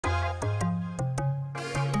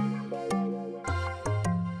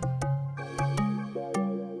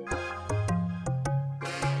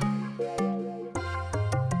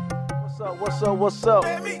What's up? What's up?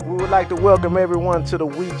 We would like to welcome everyone to the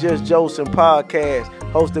We Just Jocin podcast,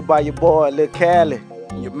 hosted by your boy, Lil Cali.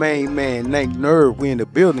 Your main man, Nank Nerd, we in the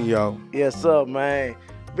building, y'all. Yes, sir, man.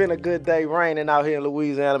 Been a good day raining out here in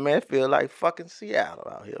Louisiana, man. It feel like fucking Seattle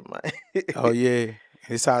out here, man. Oh, yeah.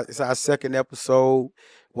 It's our second episode.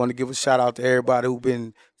 Want to give a shout out to everybody who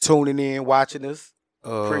been tuning in, watching us.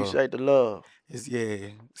 Appreciate the love.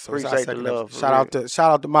 So Appreciate the love. Shout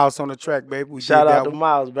out to Mouse on the track, baby. Shout out to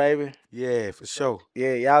Miles, baby. Yeah, for sure.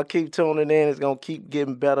 Yeah, y'all keep tuning in. It's gonna keep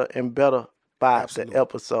getting better and better by the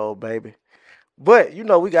episode, baby. But you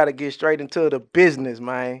know we gotta get straight into the business,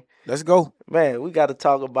 man. Let's go. Man, we gotta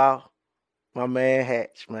talk about my man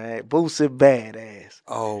Hatch, man. Boosie badass.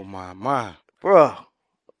 Oh my. Bro.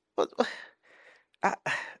 I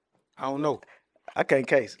don't know. I can't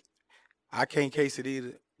case it. I can't case it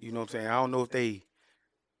either. You know what I'm saying? I don't know if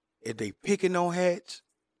they picking on Hatch.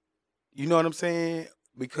 You know what I'm saying?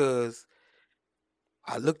 Because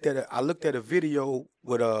I looked at a video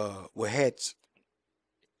with Hatch,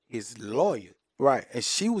 his lawyer. Right. And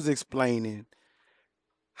she was explaining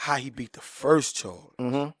how he beat the first charge.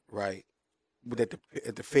 Mm-hmm. Right. But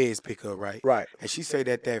at the feds pick up, right? Right. And she said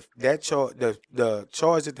that charge, the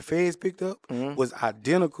charge that the feds picked up was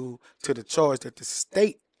identical to the charge that the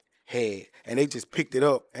state had, and they just picked it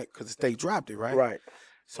up because the state dropped it, right? Right.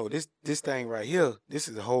 So this thing right here, this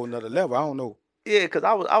is a whole nother level. I don't know. Yeah, because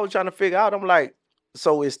I was trying to figure out. I'm like,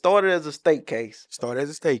 so it started as a state case. All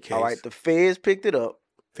right. The feds picked it up.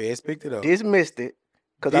 Dismissed it.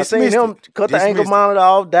 Because I seen him cut the ankle monitor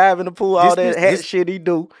off, dive in the pool, all that hat shit he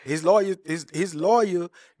do. His lawyer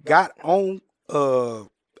got on.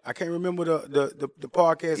 I can't remember the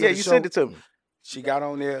podcast. Yeah, you sent it to me. She got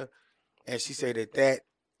on there, and she said that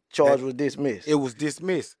charge was dismissed. It was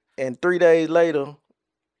dismissed. And 3 days later,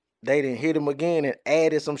 they didn't hit him again and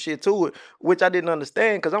added some shit to it, which I didn't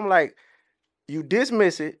understand because I'm like, you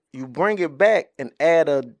dismiss it, you bring it back and add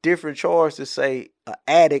a different charge to say an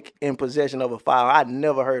addict in possession of a firearm. I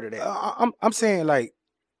never heard of that. I'm saying, like,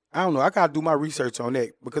 I don't know. I gotta do my research on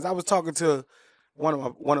that because I was talking to one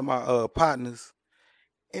of my partners,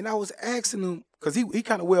 and I was asking him because he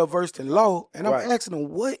kind of well versed in law, and I'm asking him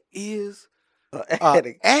what is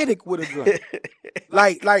an addict with a gun.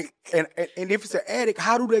 like, and if it's an addict,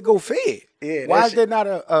 how do they go fed? Yeah, why is there not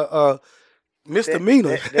a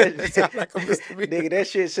misdemeanor? That sound like a misdemeanor. Nigga, that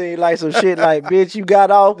shit seemed like some shit like, bitch, you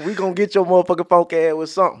got off, we gonna get your motherfucking funk ass with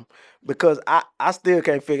something. Because I still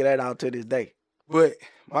can't figure that out to this day. But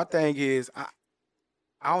my thing is, I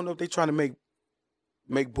don't know if they trying to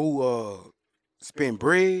make Boo spend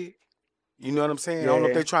bread. You know what I'm saying? Yeah. I don't know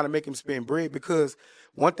if they trying to make him spend bread because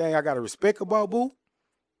one thing I gotta respect about Boo,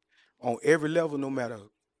 on every level, no matter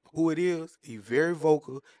who it is, he very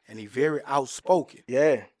vocal and he very outspoken.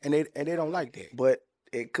 Yeah. And they don't like that. But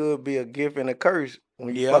it could be a gift and a curse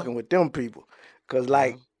when you fucking with them people. Cause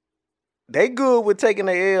like they good with taking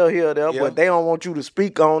the L here or there, but they don't want you to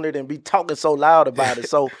speak on it and be talking so loud about it.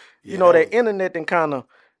 So, you know, that internet then kind of,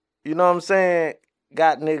 you know what I'm saying,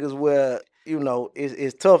 got niggas where, you know,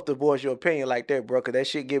 it's tough to voice your opinion like that, bro, because that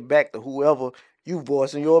shit get back to whoever you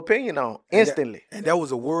voicing your opinion on instantly. And that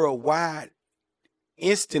was a worldwide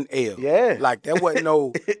instant L. Yeah. Like, that wasn't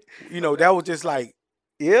no, you know, that was just like,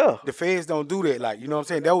 the feds don't do that. Like, you know what I'm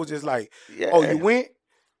saying? That was just like, oh, you went?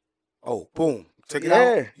 Oh, boom. Check it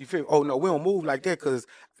out. You feel? Oh, no, we don't move like that because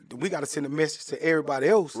we got to send a message to everybody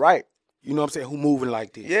else. Right. You know what I'm saying? Who moving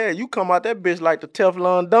like this? Yeah, you come out that bitch like the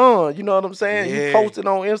Teflon Don. You know what I'm saying? Yeah. You posted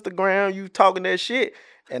on Instagram, you talking that shit.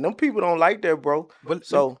 And them people don't like that, bro. But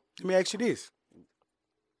so let me ask you this.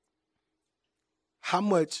 How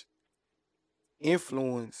much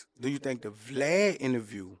influence do you think the Vlad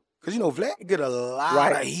interview? Because, you know, Vlad get a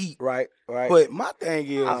lot of heat. Right. But my thing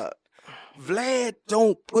is, Vlad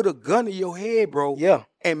don't put a gun in your head, bro. Yeah.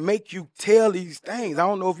 And make you tell these things. I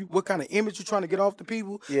don't know what kind of image you're trying to get off the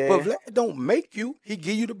people. Yeah. But Vlad don't make you. He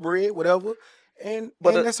give you the bread, whatever. And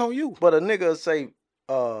that's on you. But a nigga say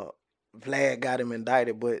Vlad got him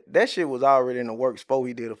indicted, but that shit was already in the works before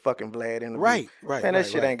he did a fucking Vlad interview. Right. Man, that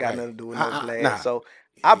shit ain't got nothing to do with no Vlad. Nah. So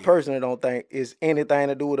I personally don't think it's anything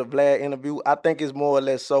to do with a Vlad interview. I think it's more or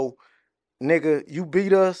less so, nigga, you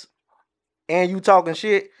beat us and you talking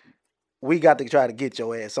shit, we got to try to get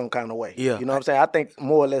your ass some kind of way. Yeah. You know what I'm saying? I think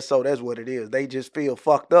more or less so that's what it is. They just feel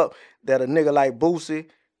fucked up that a nigga like Boosie,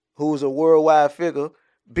 who's a worldwide figure,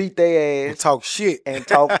 beat their ass. And talk shit. And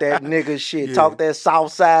talk that nigga shit. Yeah. Talk that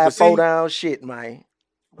south side, four down shit, man.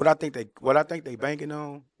 What I think they banking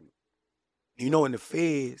on, you know, in the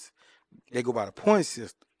feds, they go by the point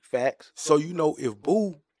system. Facts. So, you know,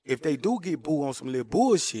 if they do get Boo on some little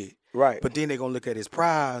bullshit, Right. But then they're gonna look at his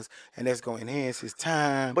prize, and that's gonna enhance his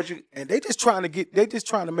time. And they just trying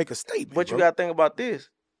to make a statement. But you gotta think about this.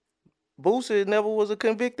 Boosie never was a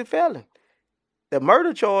convicted felon. The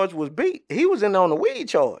murder charge was beat. He was in on the weed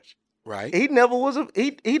charge. Right. He never was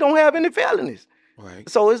he don't have any felonies. Right.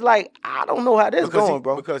 So it's like, I don't know how that's going,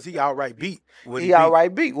 bro. Because he outright beat what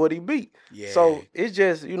he beat. Yeah. So it's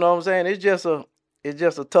just, you know what I'm saying? It's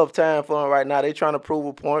just a tough time for him right now. They trying to prove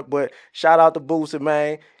a point, but shout out to Boosie,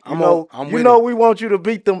 man. You know we want you to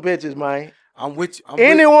beat them bitches, man. I'm with you.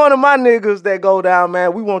 Any one of my niggas that go down,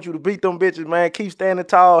 man, we want you to beat them bitches, man. Keep standing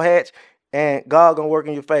tall, Hatch, and God gonna work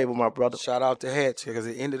in your favor, my brother. Shout out to Hatch, because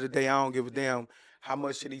at the end of the day, I don't give a damn how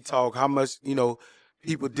much shit he talk, how much,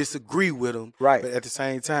 people disagree with him. Right. But at the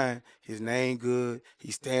same time, his name good.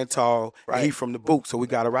 He stand tall. Right. He from the boot, so we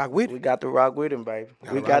got to rock with him. We got to rock with him, baby.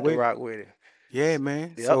 We got to rock with him. Yeah,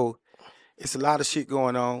 man. Yep. So it's a lot of shit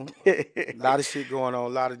going on. A lot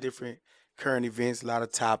of different current events, a lot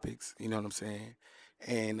of topics. You know what I'm saying?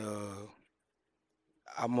 And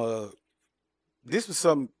this was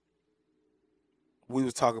something we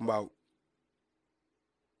was talking about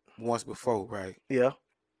once before, right? Yeah.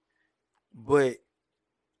 But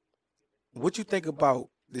what you think about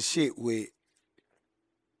the shit with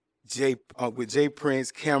Jay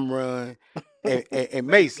Prince, Cameron, and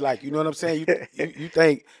Mace? Like, you know what I'm saying? You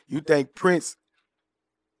think Prince,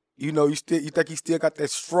 you think he still got that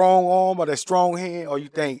strong arm or that strong hand, or you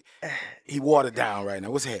think he watered down right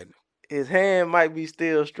now? What's happening? His hand might be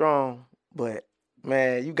still strong, but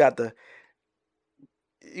man, you got to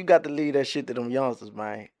leave that shit to them youngsters,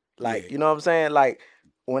 man. Like, You know what I'm saying? Like,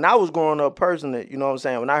 when I was growing up personally, you know what I'm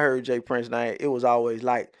saying? When I heard Jay Prince's name, it was always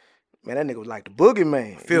like, man, that nigga was like the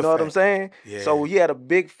boogeyman. You know what I'm saying? Yeah. So he had a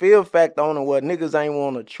big fear factor on him where niggas ain't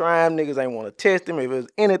want to try him, niggas ain't want to test him. If it was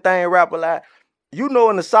anything rap a lot,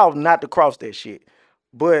 in the South not to cross that shit.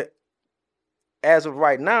 But as of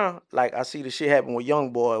right now, like, I see the shit happen with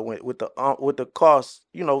Young Boy with the car,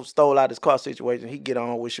 stole out his car situation. He get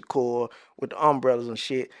on with Shakur, with the umbrellas and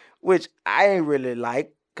shit, which I ain't really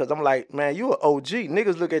like. Cause I'm like, man, you an OG.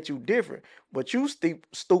 Niggas look at you different. But you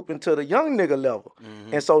stooping to the young nigga level.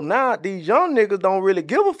 Mm-hmm. And so now these young niggas don't really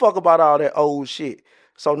give a fuck about all that old shit.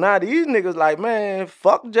 So now these niggas like, man,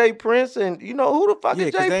 fuck Jay Prince, and who the fuck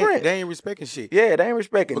is Jay Prince? They ain't respecting shit. Yeah, they ain't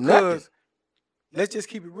respecting nothing. Let's just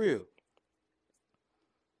keep it real.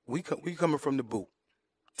 We coming from the boot.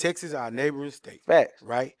 Texas, our neighboring state. Facts.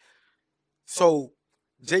 Right? So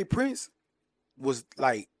Jay Prince was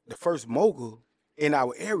like the first mogul in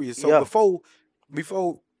our area. So before,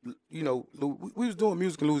 we was doing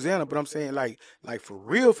music in Louisiana, but I'm saying like for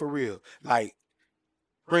real, like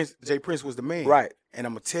Jay Prince was the man. Right. And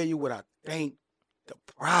I'm gonna tell you what I think the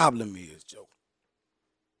problem is, Joe.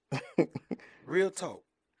 Real talk.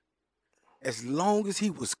 As long as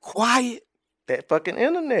he was quiet, that fucking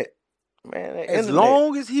internet, man.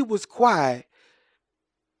 Long as he was quiet,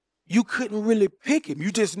 you couldn't really pick him.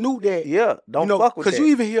 You just knew that. Yeah, don't fuck with that. Because you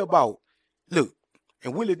even hear about, look,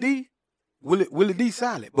 and Willie D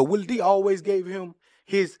silent, but Willie D always gave him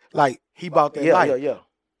his, like, he bought that light. Yeah.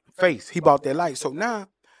 Face, he bought that light. So now,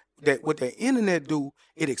 that what the internet do,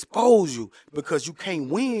 it expose you because you can't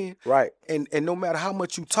win. Right. And no matter how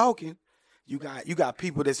much you talking, you got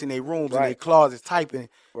people that's in their rooms and their closets typing.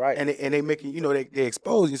 Right. And they making, they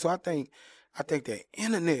expose you. So I think that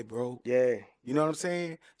internet, bro. Yeah. You know what I'm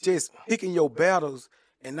saying? Just picking your battles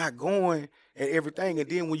and not going at everything. And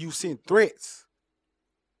then when you send threats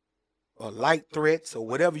or light threats or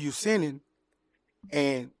whatever you sending,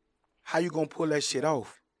 and how you gonna pull that shit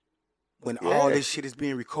off when all this shit is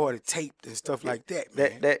being recorded, taped, and stuff like that,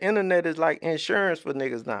 man? That internet is like insurance for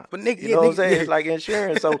niggas now. But nigga, you know what I'm saying? It's like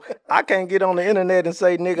insurance. So I can't get on the internet and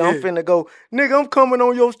say, nigga, I'm finna go, nigga, I'm coming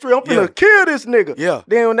on your street. I'm finna kill this nigga. Yeah.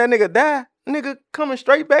 Then when that nigga die, nigga coming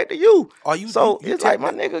straight back to you. You it's like,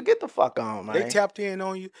 my nigga, get the fuck on, man. They tapped in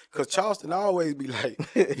on you, because Charleston always be like,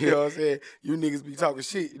 you know what I'm saying? You niggas be talking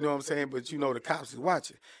shit, you know what I'm saying? But the cops is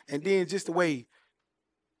watching. And then just the way,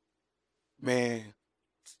 man,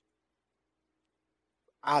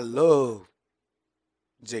 I love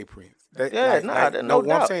Jay Prince. No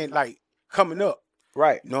doubt. I'm saying, like, coming up.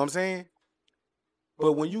 Right. You know what I'm saying?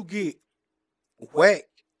 But when you get whacked,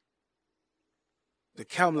 to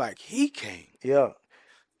come like he came. Yeah.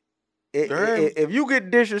 If you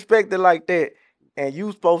get disrespected like that, and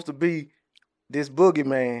you supposed to be this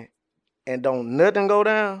boogeyman, and don't nothing go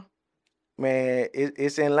down, man,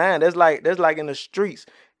 it's in line. That's like in the streets.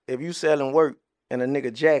 If you selling work and a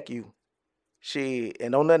nigga jack you, shit,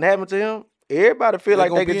 and don't nothing happen to him, everybody feel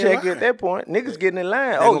like they can jack you at that point. Niggas getting in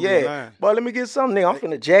line. Oh yeah, but let me get something, nigga. I'm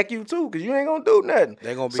finna jack you too, cause you ain't gonna do nothing.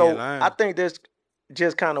 They gonna be in line. I think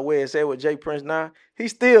just kind of where it said with Jay Prince now,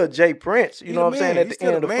 he's still Jay Prince, you know what I'm saying, at the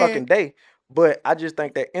end of the fucking day. But I just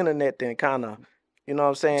think that internet then kind of, you know what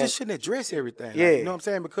I'm saying? Just shouldn't address everything. Yeah. Like, you know what I'm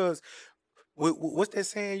saying? Because what's that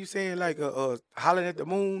saying you saying, like, hollering at the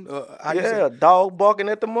moon? Yeah, dog barking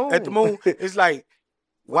at the moon. At the moon. It's like,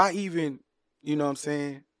 why even, you know what I'm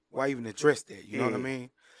saying? Why even address that? You know what I mean?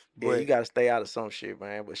 But you gotta stay out of some shit,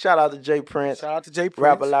 man. But shout out to Jay Prince. Shout out to Jay Prince.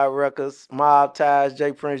 Rap A Lot Records, Mob Ties,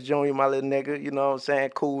 Jay Prince Jr., my little nigga. You know what I'm saying?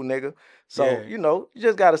 Cool nigga. So, you know, you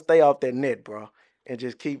just gotta stay off that net, bro. And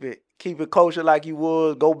just keep it kosher like you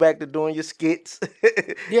would. Go back to doing your skits.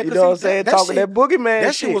 You know what I'm saying? Talking that boogeyman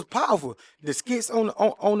that shit was powerful. The skits on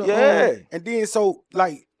the yeah. And then so,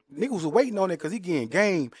 like, niggas was waiting on it because he getting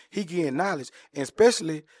game, he getting knowledge. And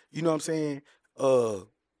especially, you know what I'm saying,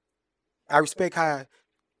 I respect how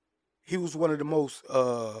he was one of the most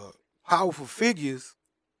powerful figures.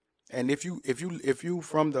 And if you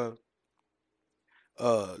from the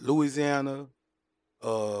Louisiana,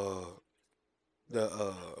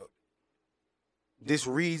 this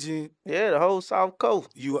region, the whole South Coast,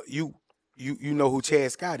 you know who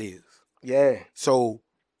Chad Scott is. Yeah. So,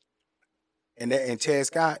 and Chad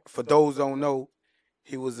Scott, for those who don't know,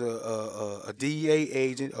 he was a DEA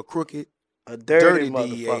agent, a crooked, a dirty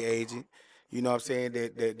DEA agent. You know what I'm saying?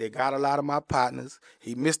 That got a lot of my partners.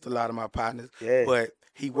 He missed a lot of my partners. Yeah. But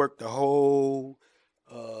he worked the whole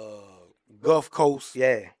Gulf Coast.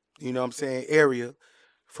 Yeah. You know what I'm saying? Area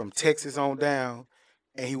from Texas on down,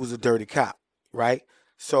 and he was a dirty cop, right?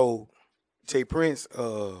 So Jay Prince,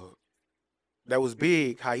 that was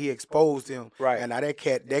big how he exposed him. Right. And now that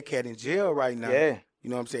cat in jail right now. Yeah. You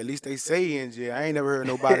know what I'm saying? At least they say he in jail. I ain't never heard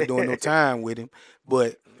nobody doing no time with him.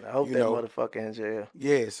 But I hope that motherfucker in jail.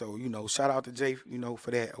 Yeah, so, you know, shout out to Jay, you know, for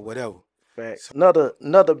that or whatever. Facts.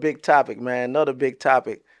 Another big topic, man. Another big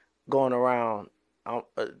topic going around.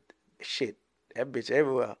 Shit, that bitch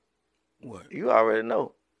everywhere. What? You already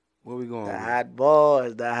know. Where we going? The hot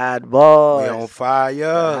boys. We on fire.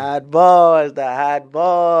 The hot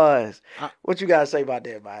boys. What you gotta say about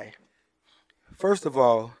that, man? First of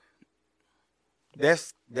all,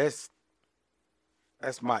 that's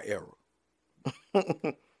my era.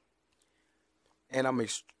 And I'm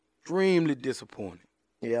extremely disappointed.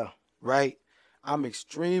 Yeah. Right? I'm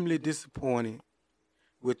extremely disappointed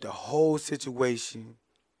with the whole situation.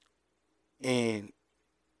 And,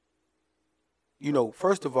 you know,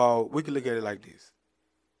 first of all, we can look at it like this.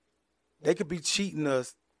 They could be cheating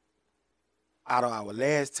us out of our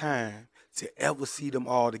last time to ever see them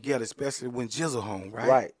all together, especially when Jizzle home, right?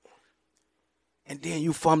 Right. And then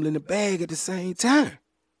you fumbling the bag at the same time.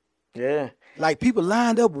 Yeah. Like, people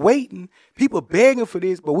lined up waiting, people begging for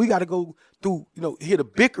this, but we got to go through, you know, hear the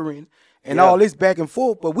bickering and all this back and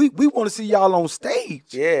forth. But we want to see y'all on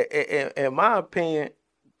stage. Yeah, in my opinion,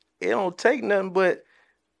 it don't take nothing but,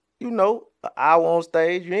 you know, an hour on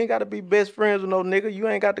stage. You ain't got to be best friends with no nigga. You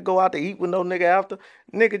ain't got to go out to eat with no nigga after.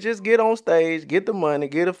 Nigga, just get on stage, get the money,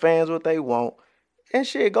 get the fans what they want, and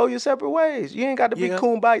shit, go your separate ways. You ain't got to be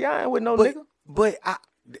kumbaya with no nigga. But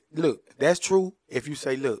look, that's true if you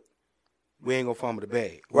say, look, we ain't gonna fumble the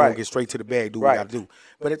bag. We're gonna get straight to the bag, do what we gotta do.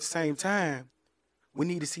 But at the same time, we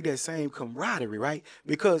need to see that same camaraderie, right?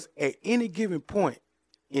 Because at any given point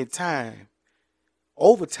in time,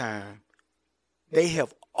 over time, they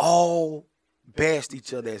have all bashed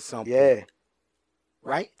each other at some point.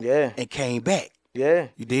 Right? Yeah. And came back. Yeah.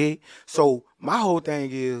 You did? So my whole thing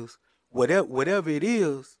is, whatever it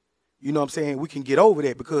is, you know what I'm saying, we can get over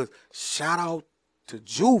that, because shout out to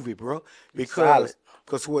Juvie, bro. Because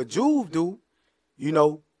what Juve do, you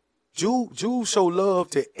know, Juve show love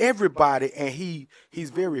to everybody, and he's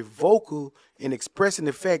very vocal in expressing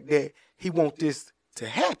the fact that he want this to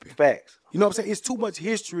happen. Facts. You know what I'm saying? It's too much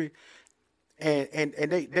history, and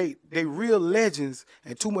they real legends,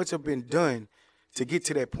 and too much have been done to get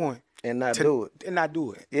to that point. And not do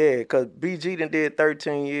it. Yeah, because BG done did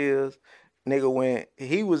 13 years. Nigga, when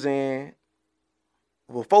he was in,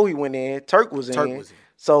 before he went in, Turk was in.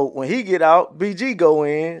 So when he get out, BG go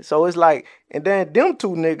in. So it's like, and then them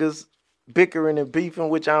two niggas bickering and beefing,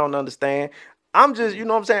 which I don't understand. I'm just, you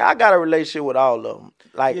know what I'm saying? I got a relationship with all of them.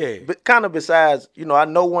 Like, but kind of besides, you know, I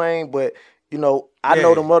know Wayne, but, you know, I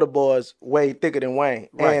know them other boys way thicker than Wayne.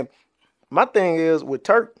 Right. And my thing is with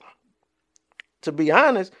Turk, to be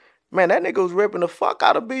honest, man, that nigga was ripping the fuck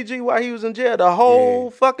out of BG while he was in jail the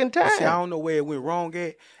whole fucking time. See, I don't know where it went wrong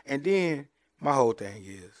at. And then my whole thing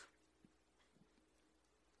is,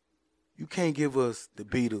 you can't give us the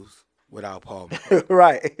Beatles without Paul McCartney.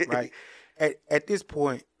 Right. At this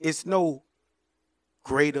point, it's no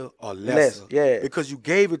greater or lesser. Because you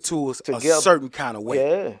gave it to us a certain kind of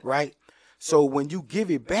way. Right? So when you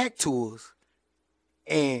give it back to us,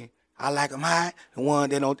 and I like them hot, and one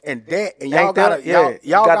that don't, and y'all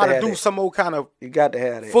gotta do some old kind of you got to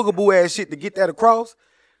have that fuckable ass shit to get that across.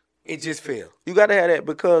 It just failed. You got to have that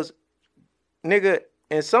because, nigga,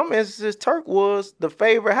 in some instances, Turk was the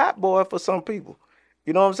favorite hot boy for some people.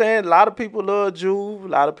 You know what I'm saying? A lot of people love Juve, a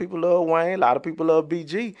lot of people love Wayne, a lot of people love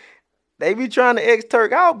BG. They be trying to X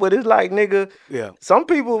Turk out, but it's like, nigga, some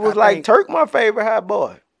people was Turk my favorite hot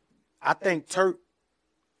boy. I think Turk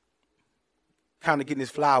kind of getting his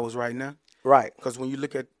flowers right now. Right. Because when you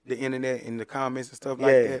look at the internet and the comments and stuff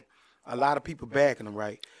like that, a lot of people backing him,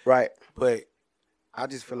 right? Right. But I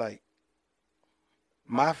just feel like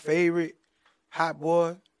my favorite hot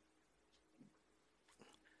boy,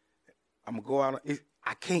 I'm going to go out.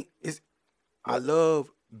 I love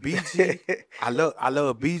BG. I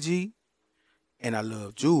love BG and I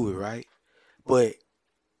love Jewelry, right? But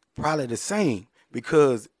probably the same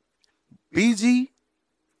because BG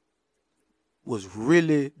was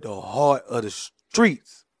really the heart of the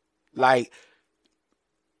streets. Like,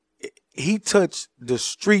 he touched the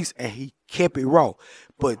streets and he kept it raw.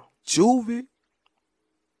 But Juvie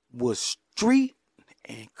was street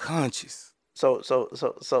and conscious. So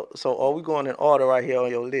are we going in order right here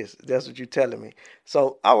on your list? That's what you're telling me.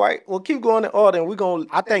 So, all right, we'll keep going in order and we're going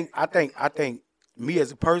to... I think me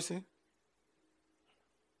as a person,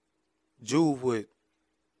 Juve would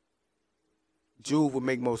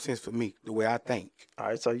make more sense for me, the way I think. All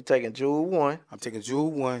right, so you're taking Juve 1. I'm taking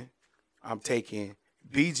Juve 1. I'm taking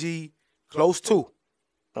BG close 2.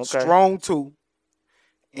 Okay. Strong 2.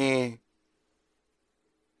 And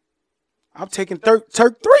I'm taking Turk 3.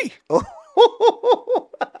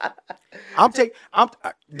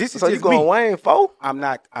 This is so just you going me. Wayne 4? I'm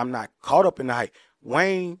not caught up in the hype.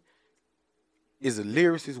 Wayne is a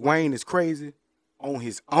lyricist. Wayne is crazy on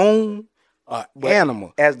his own.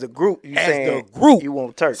 Animal. As the group, you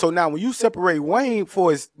want Turk. So now when you separate Wayne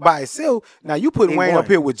by itself, now you put Wayne up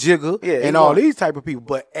here with Jigga and all these type of people.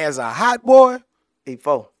 But as a hot boy, he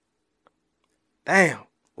 4. Damn.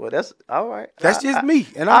 Well, that's all right. That's just me.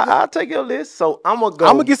 And I'll take your list. So I'm going to go.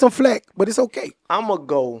 I'm going to get some flack, but it's okay. I'm going to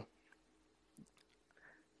go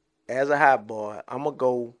as a hot boy. I'm going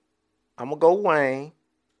to go Wayne.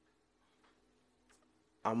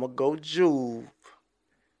 I'm going to go Juve.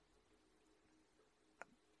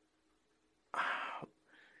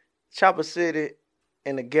 Chopper City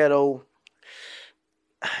and the Ghetto.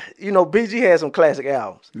 You know, BG had some classic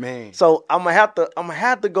albums. Man. So I'm gonna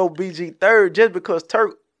have to go BG 3rd just because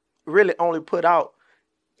Turk really only put out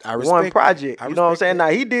one project. You know what I'm saying? Now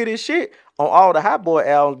he did his shit on all the Hot Boy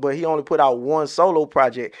albums, but he only put out one solo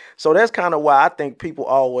project. So that's kind of why I think people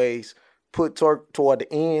always put Turk toward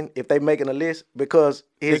the end if they making a list because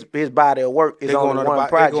his body of work is on one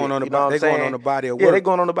project. They're going on the body of work. Yeah, they're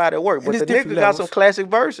going on the body of work. But the nigga got some classic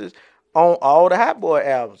verses on all the Hot Boy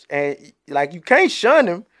albums. And like you can't shun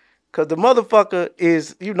him because the motherfucker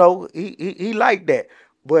is, you know, he like that.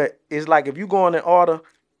 But it's like if you going in order,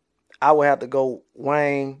 I would have to go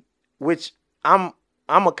Wayne, which I'm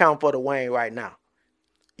account for the Wayne right now.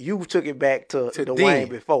 You took it back to the Wayne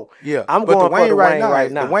before. Yeah. I'm going for the Wayne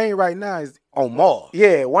right now. The Wayne right now is on Mars.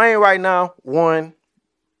 Yeah, Wayne right now, 1,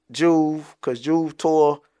 Juve, because Juve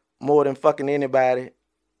tour more than fucking anybody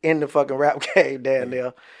in the fucking rap game down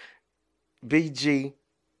there. BG,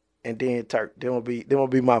 and then Turk. They will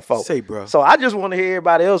be my 4. Say, bro. So I just want to hear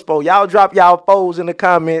everybody else 4. Y'all drop y'all 4s in the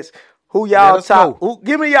comments. Who y'all top?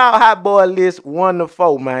 Give me y'all hot boy list 1 to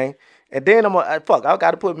 4, man. And then I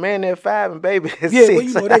got to put Man at 5 and Baby at 6. Well,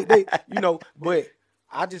 you know, they but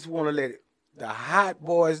I just want to let the hot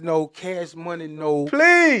boys know, Cash Money know.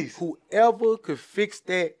 Please. Whoever could fix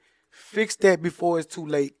that before it's too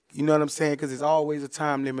late. You know what I'm saying? Because there's always a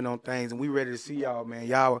time limit on things, and we ready to see y'all, man.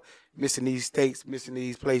 Y'all missing these states, missing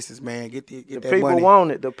these places, man. Get that money. The people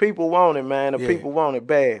want it. The people want it, man. The people want it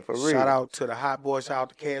bad, for real. Shout out to the hot boys. Shout out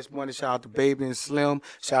to Cash Money. Shout out to Baby and Slim.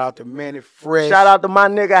 Shout out to Manny Fresh. Shout out to my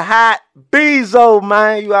nigga Hot Bezo,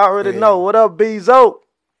 man. You already know. What up, Bezo?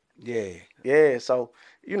 Yeah. Yeah, so,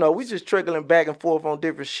 you know, we just trickling back and forth on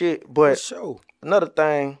different shit. But another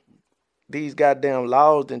thing, these goddamn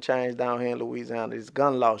laws done changed down here in Louisiana. This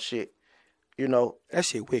gun law shit. You know. That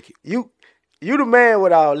shit wicked. You the man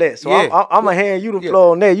with all that. So I'm going to hand you the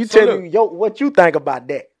floor on that. You tell me what you think about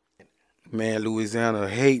that. Man, Louisiana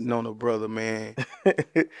hating on a brother, man.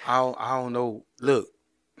 I don't know. Look,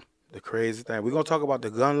 the crazy thing. We're going to talk about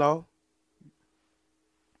the gun law.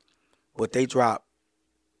 But they dropped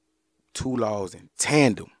 2 laws in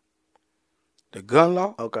tandem. The gun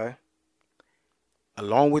law. Okay.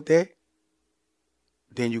 Along with that,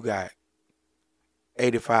 then you got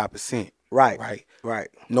 85%. Right.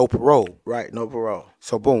 No parole. Right, no parole.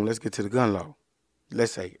 So boom, let's get to the gun law.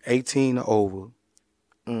 let's say 18 or over.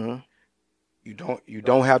 Mm-hmm. You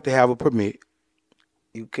don't have to have a permit.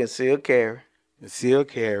 You conceal carry. Conceal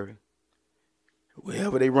carry.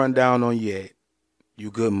 Wherever they run down on you at,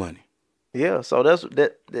 you good money. Yeah, so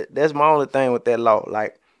that's my only thing with that law.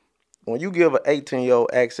 Like, when you give an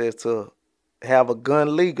 18-year-old access to have a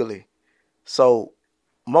gun legally, so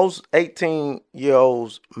most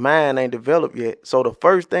 18-year-olds' mind ain't developed yet. So the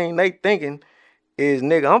first thing they thinking is,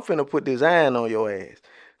 nigga, I'm finna put this iron on your ass.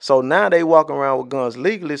 So now they walking around with guns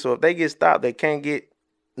legally. So if they get stopped, they can't get,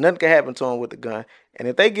 nothing can happen to them with the gun. And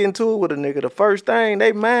if they get into it with a nigga, the first thing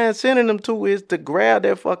they mind sending them to is to grab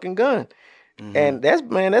their fucking gun. Mm-hmm. And that's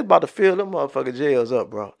about to fill them motherfucking jails up,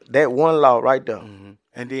 bro. That one law right there. Mm-hmm.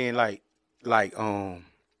 And then like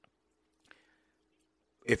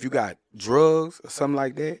if you got drugs or something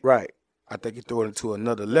like that, right? I think you throw it into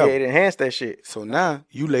another level. Yeah, it enhanced that shit. So now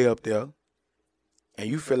you lay up there, and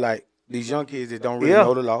you feel like these young kids that don't really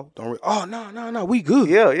know the law, no, we good.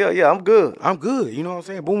 Yeah, I'm good. You know what I'm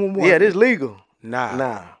saying? Boom, boom, boom. Yeah, this legal.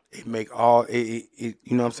 Nah. It make all it you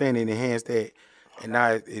know what I'm saying? It enhance that, and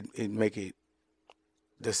now it make it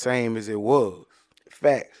the same as it was.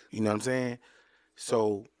 Facts. You know what I'm saying?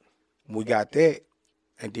 So we got that,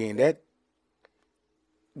 and then that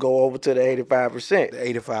go over to the 85%.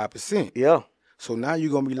 The 85%. Yeah. So now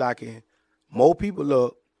you're gonna be locking more people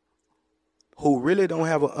up who really don't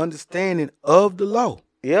have an understanding of the law.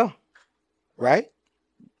 Yeah. Right?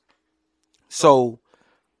 So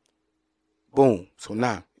boom. So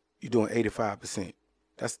now you're doing 85%.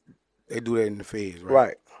 They do that in the feds, right?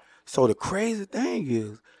 Right. So the crazy thing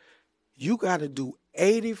is, you got to do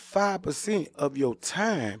 85% of your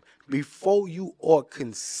time before you are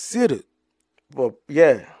considered,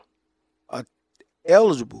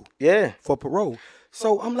 eligible, for parole.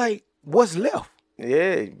 So I'm like, what's left?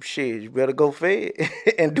 Yeah, shit, you better go fed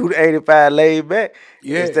and do the 85 laid back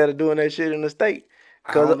instead of doing that shit in the state.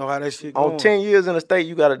 I don't know how that shit going. On 10 years in the state,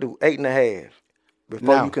 you got to do 8.5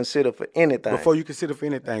 before you consider for anything. Before you consider for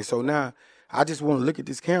anything. So now, I just want to look at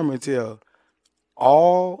this camera and tell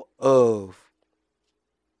all of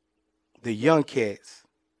the young cats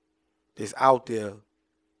that's out there,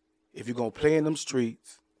 if you're going to play in them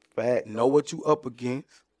streets, know what you up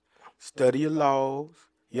against, study your laws,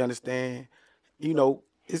 you understand? You know,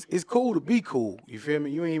 it's cool to be cool, you feel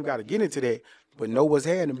me? You ain't even got to get into that, but know what's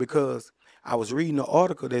happening, because I was reading an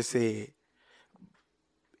article that said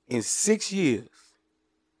in 6 years,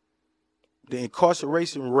 the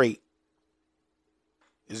incarceration rate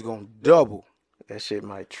is going to double. That shit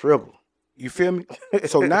might triple. You feel me?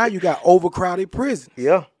 So now you got overcrowded prisons.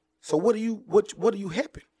 Yeah. So what are you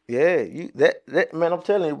helping? Yeah, that man, I'm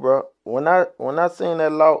telling you, bro. When I seen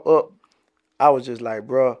that law up, I was just like,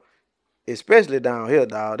 bro, especially down here,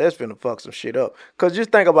 dog, that's finna fuck some shit up. Cause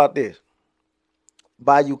just think about this.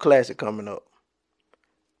 Bayou Classic coming up.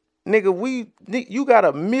 Nigga, you got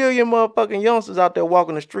 1 million motherfucking youngsters out there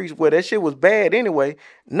walking the streets where that shit was bad anyway.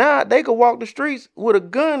 Now they could walk the streets with a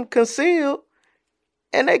gun concealed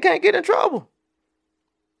and they can't get in trouble.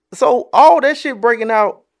 So all that shit breaking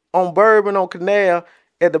out on Bourbon, on Canal,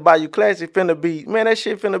 at the Bayou Classic finna be, man, that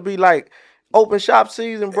shit finna be like open shop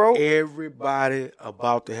season, bro. Everybody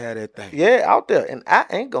about to have that thing. Yeah, out there. And I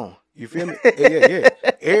ain't going. You feel me? Yeah.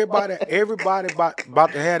 Everybody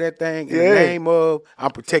about to have that thing in the name of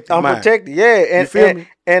I'm protecting mine. I'm protected, yeah. And, you feel me?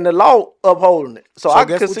 And the law upholding it. So I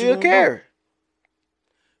can conceal carry.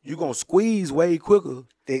 You're going to squeeze way quicker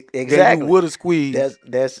exactly. than you would have squeezed.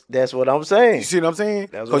 That's what I'm saying. You see what I'm saying?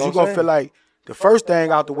 Because you're going to feel like the first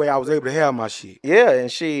thing out the way, I was able to have my shit. Yeah,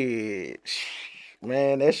 and shit,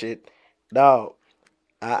 man, that shit, dog,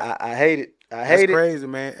 I hate it. That's crazy,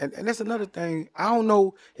 man. And that's another thing. I don't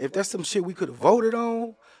know if that's some shit we could have voted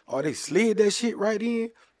on or they slid that shit right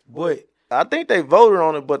in, but I think they voted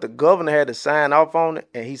on it, but the governor had to sign off on it,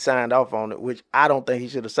 and he signed off on it, which I don't think he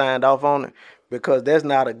should have signed off on it, because that's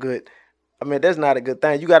not a good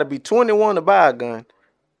thing. You got to be 21 to buy a gun,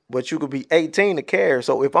 but you could be 18 to carry.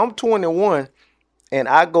 So if I'm 21 and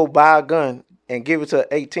I go buy a gun and give it to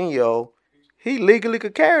an 18-year-old, he legally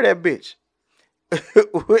could carry that bitch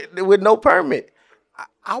with no permit.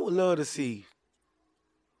 I would love to see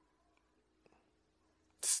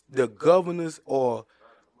the governors or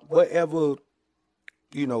whatever,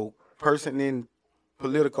 person in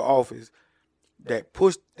political office that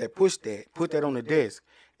put that on the desk.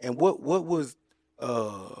 And what was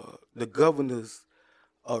the governor's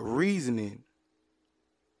reasoning,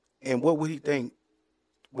 and what would he think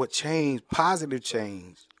what change, positive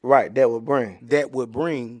change, right, that would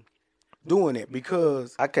bring doing it?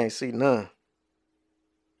 Because I can't see none.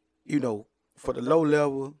 For the low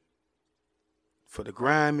level, for the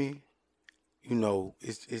grimy, you know,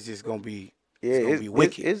 it's just gonna be it's gonna be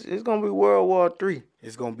wicked. It's gonna be World War III.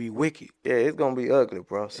 It's gonna be wicked. Yeah, it's gonna be ugly,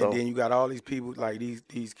 bro. So and then you got all these people like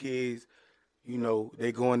these kids, you know,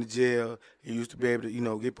 they going to jail. They used to be able to, you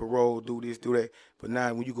know, get parole, do this, do that. But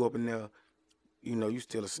now when you go up in there, you know, you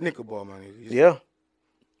still a snicker ball, man. Yeah.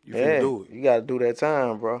 You finna do it. You gotta do that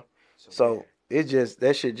time, bro. So it just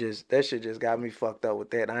that shit just got me fucked up with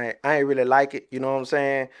that. I ain't really like it, you know what I'm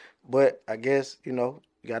saying? But I guess, you know,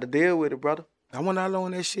 you gotta deal with it, brother. I wonder how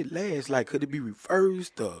long that shit lasts. Like, could it be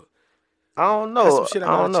reversed or? I don't know. That's some shit I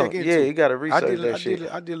gotta check into. Yeah, you gotta research that shit.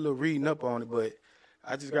 I did a little reading up on it, but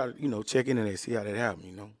I just gotta, you know, check into that, see how that happened,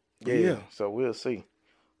 you know. Yeah. So we'll see.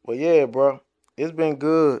 But yeah, bro, it's been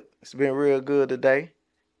good. It's been real good today.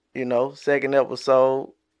 You know, second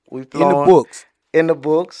episode. We flowing. In the books. In the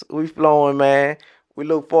books. We flowing, man. We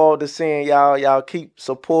look forward to seeing y'all. Y'all keep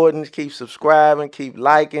supporting, keep subscribing, keep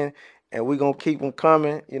liking, and we gonna keep them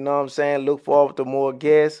coming. You know what I'm saying? Look forward to more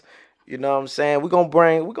guests. You know what I'm saying? We're gonna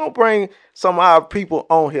bring some of our people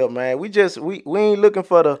on here, man. We ain't looking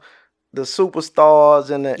for the superstars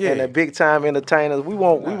and the big time entertainers. We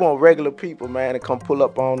want regular people, man, to come pull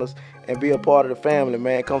up on us and be a part of the family,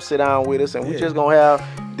 man. Come sit down with us, and we just gonna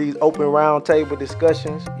have these open round table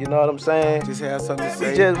discussions. You know what I'm saying? Just have something to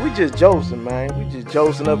say. We just Jocin, man. We just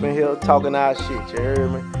Jocin up in here talking our shit. You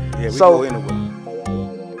heard me? Yeah, we go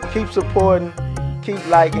anywhere. Keep supporting, keep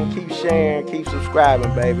liking, keep sharing, keep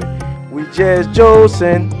subscribing, baby. We just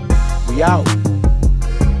Jocin. We out.